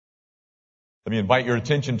Let me invite your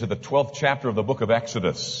attention to the 12th chapter of the book of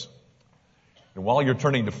Exodus. And while you're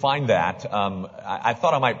turning to find that, I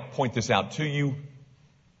thought I might point this out to you.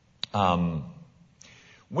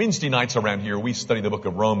 Wednesday nights around here, we study the book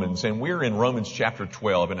of Romans, and we're in Romans chapter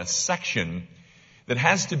 12 in a section that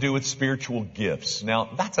has to do with spiritual gifts.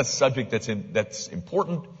 Now, that's a subject that's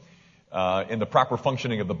important in the proper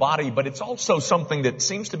functioning of the body, but it's also something that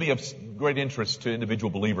seems to be of great interest to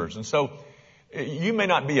individual believers. And so, you may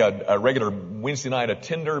not be a regular Wednesday night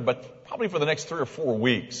attender, but probably for the next 3 or 4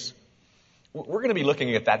 weeks, we're going to be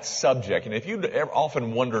looking at that subject. And if you've ever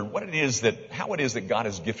often wondered how it is that God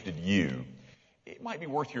has gifted you, it might be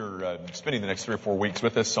worth your spending the next 3 or 4 weeks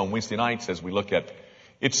with us on Wednesday nights as we look at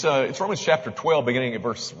it's Romans chapter 12, beginning at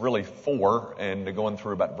verse 4 and going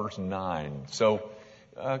through about verse 9. So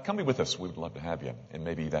come be with us. We would love to have you, and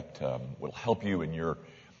maybe that will help you in your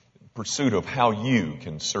pursuit of how you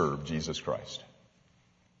can serve Jesus Christ.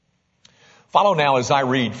 Follow now as I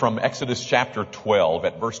read from Exodus chapter 12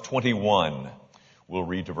 at verse 21. We'll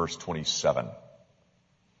read to verse 27.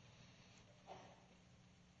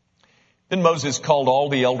 Then Moses called all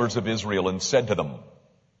the elders of Israel and said to them,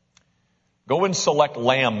 "Go and select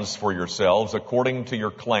lambs for yourselves according to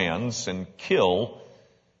your clans and kill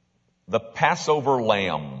the Passover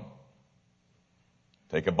lamb.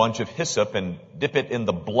 Take a bunch of hyssop and dip it in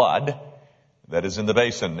the blood that is in the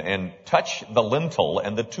basin, and touch the lintel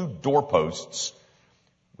and the 2 doorposts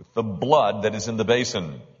with the blood that is in the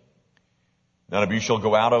basin. None of you shall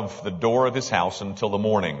go out of the door of his house until the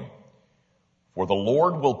morning, for the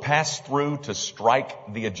Lord will pass through to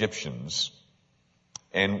strike the Egyptians.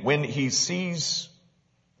 And when he sees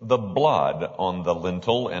the blood on the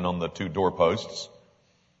lintel and on the 2 doorposts,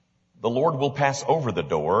 the Lord will pass over the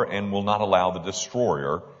door and will not allow the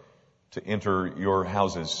destroyer to enter your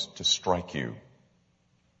houses to strike you.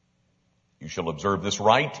 You shall observe this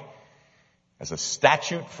rite as a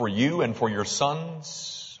statute for you and for your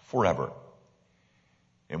sons forever.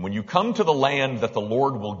 And when you come to the land that the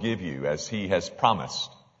Lord will give you, as he has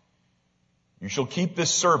promised, you shall keep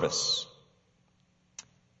this service.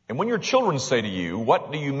 And when your children say to you,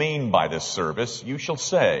 'What do you mean by this service?' you shall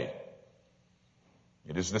say,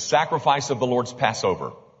 'It is the sacrifice of the Lord's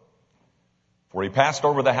Passover. For he passed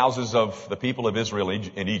over the houses of the people of Israel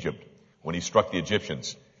in Egypt when he struck the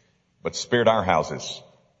Egyptians, but spared our houses.'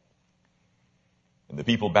 And the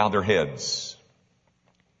people bowed their heads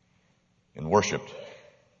and worshipped.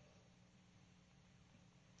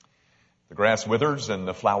 The grass withers and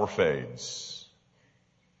the flower fades,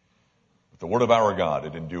 but the word of our God,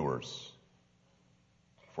 it endures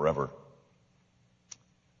forever."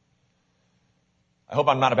 I hope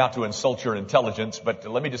I'm not about to insult your intelligence, but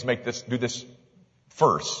let me just do this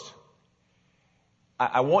first.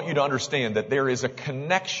 I want you to understand that there is a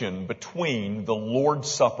connection between the Lord's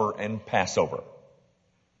Supper and Passover.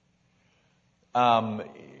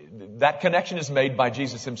 That connection is made by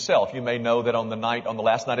Jesus himself. You may know that on the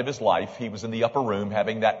last night of his life, he was in the upper room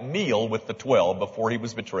having that meal with the 12 before he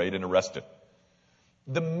was betrayed and arrested.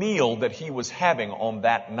 The meal that he was having on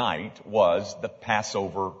that night was the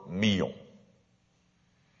Passover meal.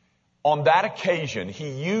 On that occasion, he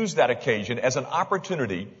used that occasion as an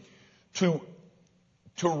opportunity to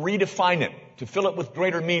redefine it, to fill it with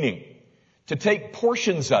greater meaning, to take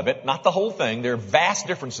portions of it, not the whole thing. There are vast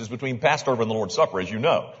differences between Passover and the Lord's Supper, as you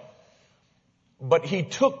know. But he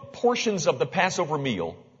took portions of the Passover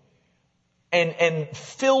meal and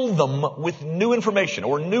filled them with new information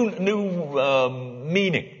or new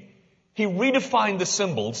meaning. He redefined the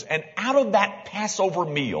symbols, and out of that Passover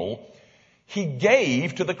meal, he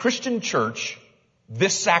gave to the Christian church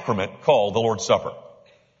this sacrament called the Lord's Supper.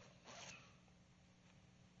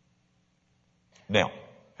 Now,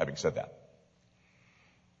 having said that,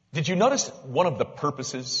 did you notice one of the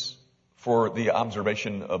purposes for the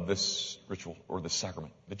observation of this ritual or this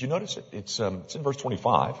sacrament? Did you notice it? It's in verse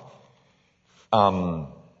 25,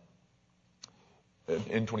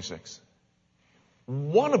 in 26.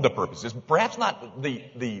 One of the purposes, perhaps not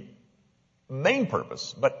the main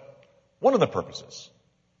purpose, but one of the purposes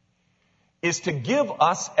is to give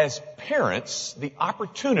us as parents the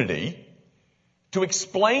opportunity to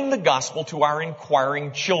explain the gospel to our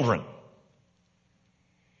inquiring children.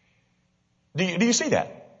 Do you see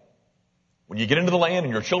that? When you get into the land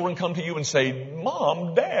and your children come to you and say,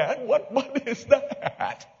 "Mom, Dad, what is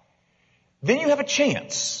that?" Then you have a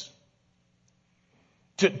chance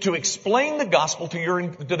to explain the gospel to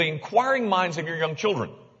the inquiring minds of your young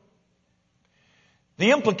children.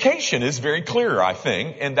 The implication is very clear, I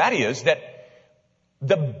think, and that is that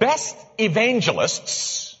the best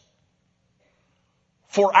evangelists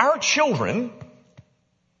for our children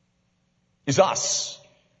is us.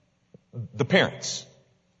 the parents.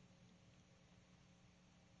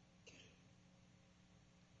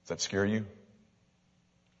 Does that scare you?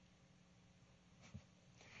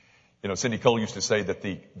 You know, Cindy Cole used to say that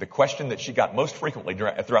the question that she got most frequently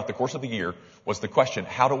throughout the course of the year was the question,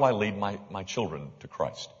 how do I lead my children to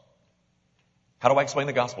Christ? How do I explain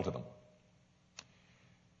the gospel to them?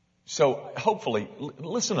 So hopefully,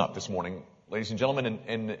 listen up this morning, ladies and gentlemen,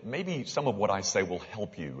 and maybe some of what I say will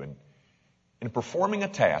help you in performing a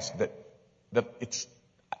task that it's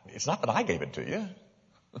not that I gave it to you.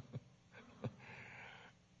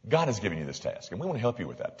 God has given you this task, and we want to help you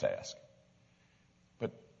with that task.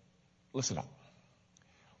 But listen up.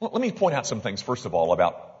 Well, let me point out some things, first of all,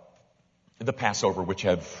 about the Passover, which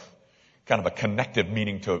have kind of a connective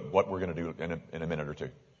meaning to what we're going to do in a minute or two.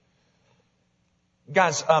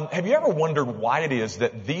 Guys, have you ever wondered why it is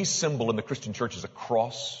that the symbol in the Christian church is a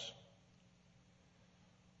cross?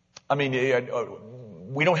 I mean,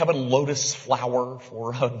 we don't have a lotus flower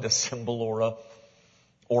for the symbol,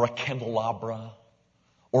 or a candelabra,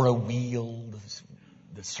 or a wheel,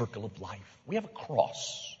 the circle of life. We have a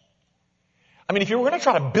cross. I mean, if you were going to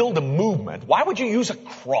try to build a movement, why would you use a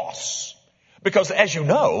cross? Because as you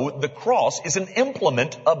know, the cross is an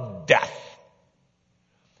implement of death.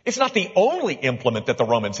 It's not the only implement that the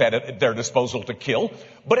Romans had at their disposal to kill,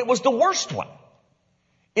 but it was the worst one.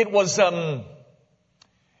 It was the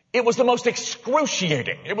most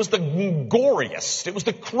excruciating. It was the goriest. It was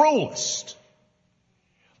the cruelest.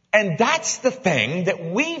 And that's the thing that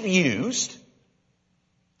we've used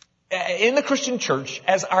in the Christian church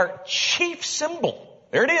as our chief symbol.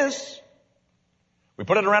 There it is. We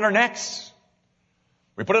put it around our necks.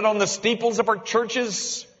 We put it on the steeples of our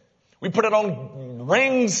churches. We put it on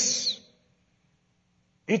rings.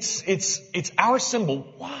 It's our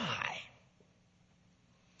symbol. Why?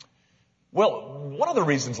 Well, one of the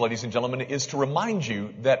reasons, ladies and gentlemen, is to remind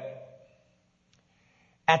you that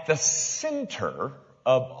at the center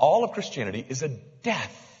of all of Christianity is a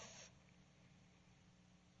death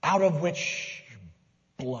out of which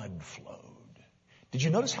blood flowed. Did you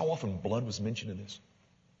notice how often blood was mentioned in this?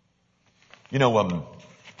 You know,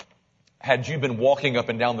 had you been walking up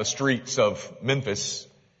and down the streets of Memphis,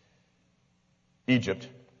 Egypt,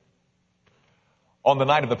 on the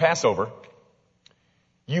night of the Passover,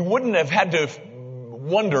 you wouldn't have had to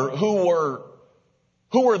wonder who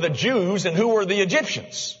were the Jews and who were the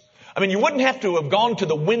Egyptians. I mean, you wouldn't have to have gone to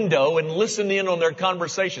the window and listened in on their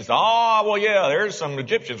conversations. Oh, well, yeah, there's some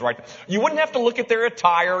Egyptians right there. You wouldn't have to look at their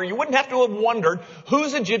attire. You wouldn't have to have wondered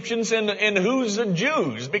who's Egyptians and who's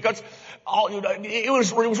Jews, because it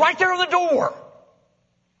was right there on the door.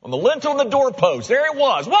 On the lintel and the doorpost. There it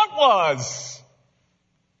was. What was?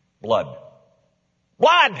 Blood.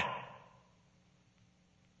 Blood!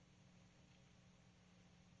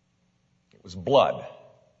 It was blood.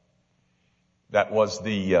 That was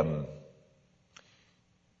the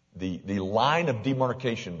line of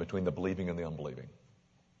demarcation between the believing and the unbelieving.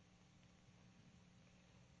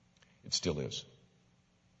 It still is.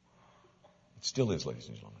 It still is, ladies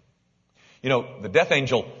and gentlemen. You know, the death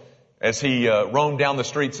angel, as he roamed down the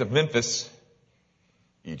streets of Memphis,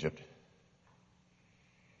 Egypt,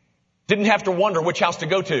 didn't have to wonder which house to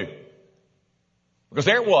go to. Because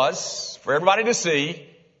there it was, for everybody to see.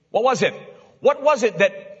 What was it? What was it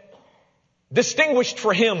that distinguished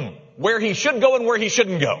for him where he should go and where he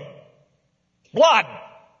shouldn't go? Blood.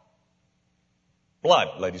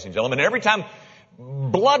 Blood, ladies and gentlemen. And every time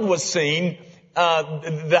blood was seen,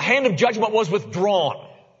 the hand of judgment was withdrawn.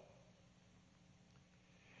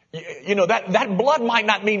 You know, that blood might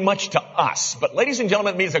not mean much to us, but ladies and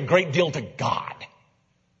gentlemen, it means a great deal to God.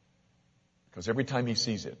 Because every time he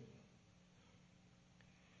sees it,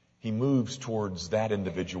 he moves towards that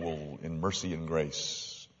individual in mercy and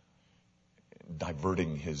grace,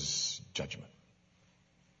 diverting his judgment.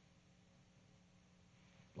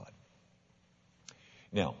 Blood.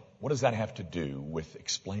 Now, what does that have to do with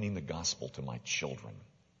explaining the gospel to my children?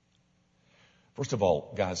 First of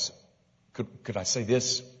all, guys, could I say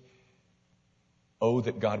this? Oh,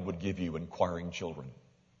 that God would give you inquiring children.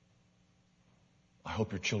 I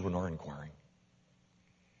hope your children are inquiring.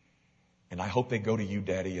 And I hope they go to you,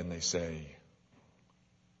 Daddy, and they say,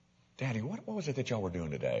 Daddy, what was it that y'all were doing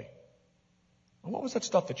today? What was that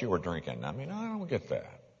stuff that you were drinking? I mean, I don't get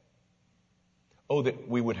that. Oh, that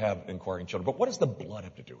we would have inquiring children. But what does the blood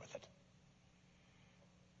have to do with it?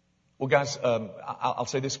 Well, guys, I'll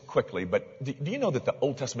say this quickly, but do you know that the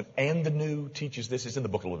Old Testament and the New teaches this? It's in the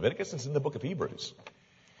book of Leviticus, it's in the book of Hebrews.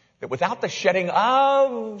 That without the shedding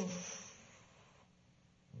of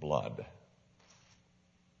blood,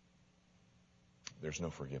 there's no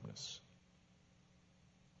forgiveness.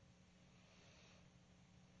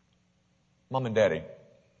 Mom and Daddy,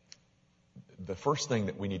 the first thing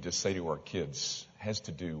that we need to say to our kids has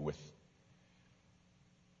to do with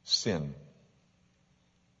sin.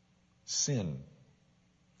 Sin.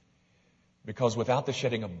 Because without the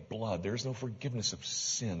shedding of blood, there's no forgiveness of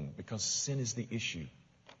sin, because sin is the issue.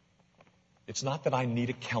 It's not that I need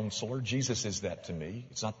a counselor. Jesus is that to me.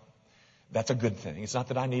 That's a good thing. It's not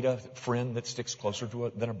that I need a friend that sticks closer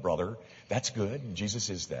than a brother. That's good, and Jesus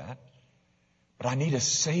is that. But I need a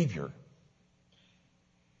Savior.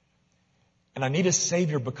 And I need a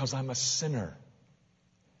Savior because I'm a sinner.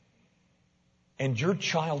 And your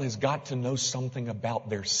child has got to know something about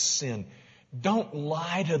their sin. Don't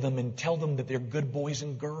lie to them and tell them that they're good boys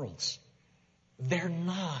and girls. They're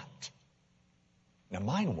not. Now,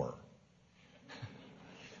 mine were.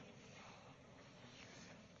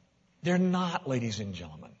 They're not, ladies and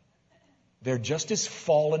gentlemen. They're just as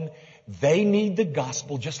fallen. They need the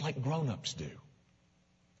gospel just like grown-ups do.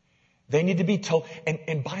 They need to be told.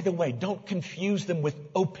 And by the way, don't confuse them with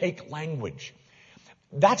opaque language.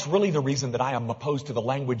 That's really the reason that I am opposed to the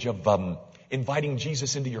language of inviting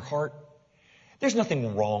Jesus into your heart. There's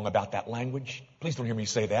nothing wrong about that language. Please don't hear me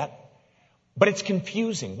say that. But it's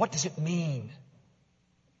confusing. What does it mean?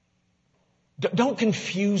 Don't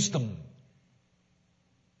confuse them.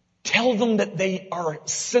 Tell them that they are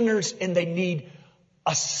sinners and they need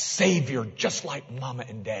a Savior, just like Mama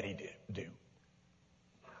and Daddy do.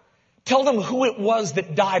 Tell them who it was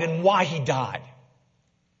that died and why He died.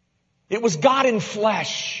 It was God in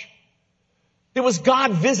flesh. It was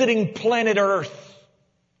God visiting planet Earth.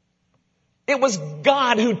 It was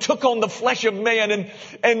God who took on the flesh of man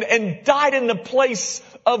and died in the place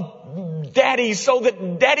of Daddy so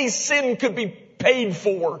that Daddy's sin could be paid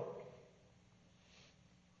for.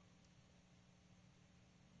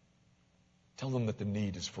 Tell them that the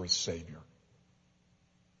need is for a Savior.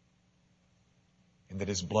 And that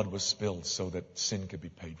His blood was spilled so that sin could be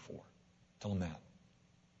paid for. Tell them that.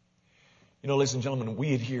 You know, ladies and gentlemen,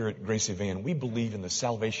 we here at Grace Evan, we believe in the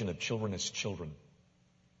salvation of children as children.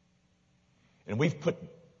 And we've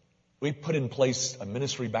put in place a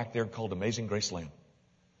ministry back there called Amazing Graceland.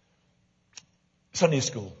 Sunday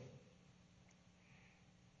school.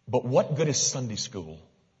 But what good is Sunday school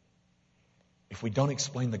if we don't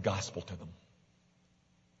explain the gospel to them?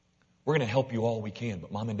 We're going to help you all we can,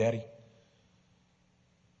 but Mom and Daddy,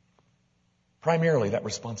 primarily that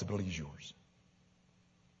responsibility is yours.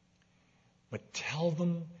 But tell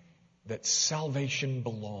them that salvation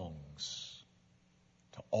belongs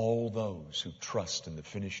to all those who trust in the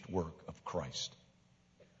finished work of Christ.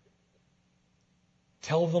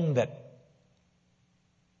 Tell them that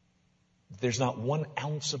there's not 1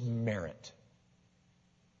 ounce of merit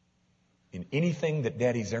in anything that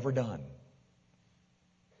Daddy's ever done,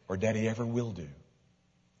 or Daddy ever will do,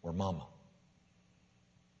 or Mama.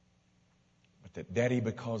 But that Daddy,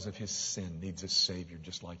 because of his sin, needs a Savior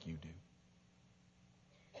just like you do.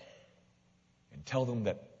 And tell them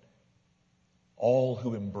that all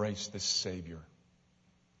who embrace this Savior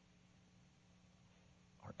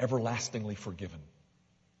are everlastingly forgiven.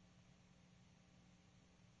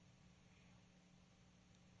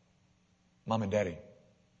 Mom and Daddy,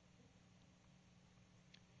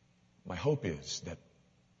 my hope is that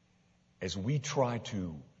as we try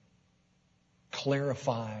to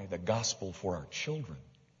clarify the gospel for our children,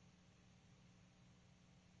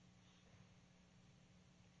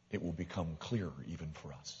 it will become clearer even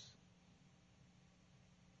for us.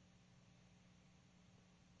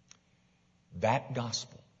 That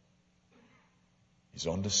gospel is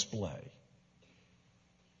on display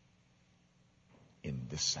in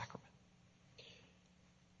this sacrament.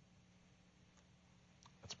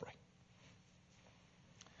 Let's pray.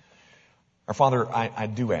 Our Father, I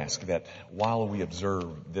do ask that while we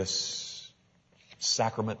observe this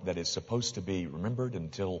sacrament that is supposed to be remembered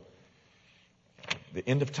until the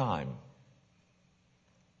end of time,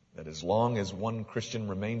 that as long as one Christian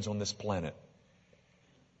remains on this planet,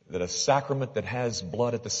 that a sacrament that has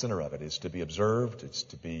blood at the center of it is to be observed, it's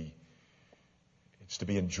to be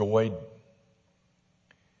enjoyed,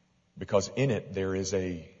 because in it there is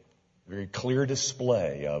a very clear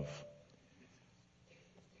display of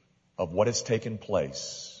what has taken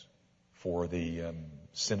place for the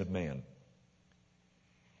sin of man.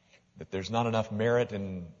 That there's not enough merit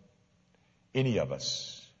in any of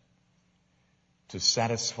us to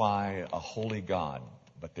satisfy a holy God,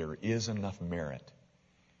 but there is enough merit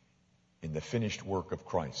in the finished work of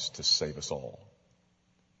Christ to save us all.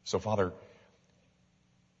 So, Father,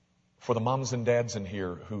 for the moms and dads in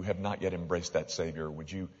here who have not yet embraced that Savior,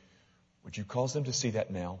 would you cause them to see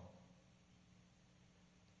that now?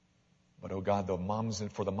 But, oh God,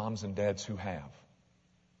 for the moms and dads who have,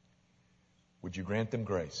 Would you grant them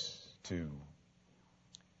grace to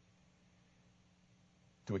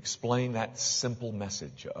explain that simple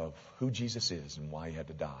message of who Jesus is and why he had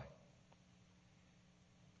to die?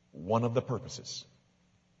 One of the purposes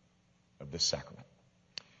of this sacrament.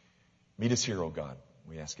 Meet us here, O God.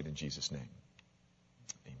 We ask it in Jesus' name.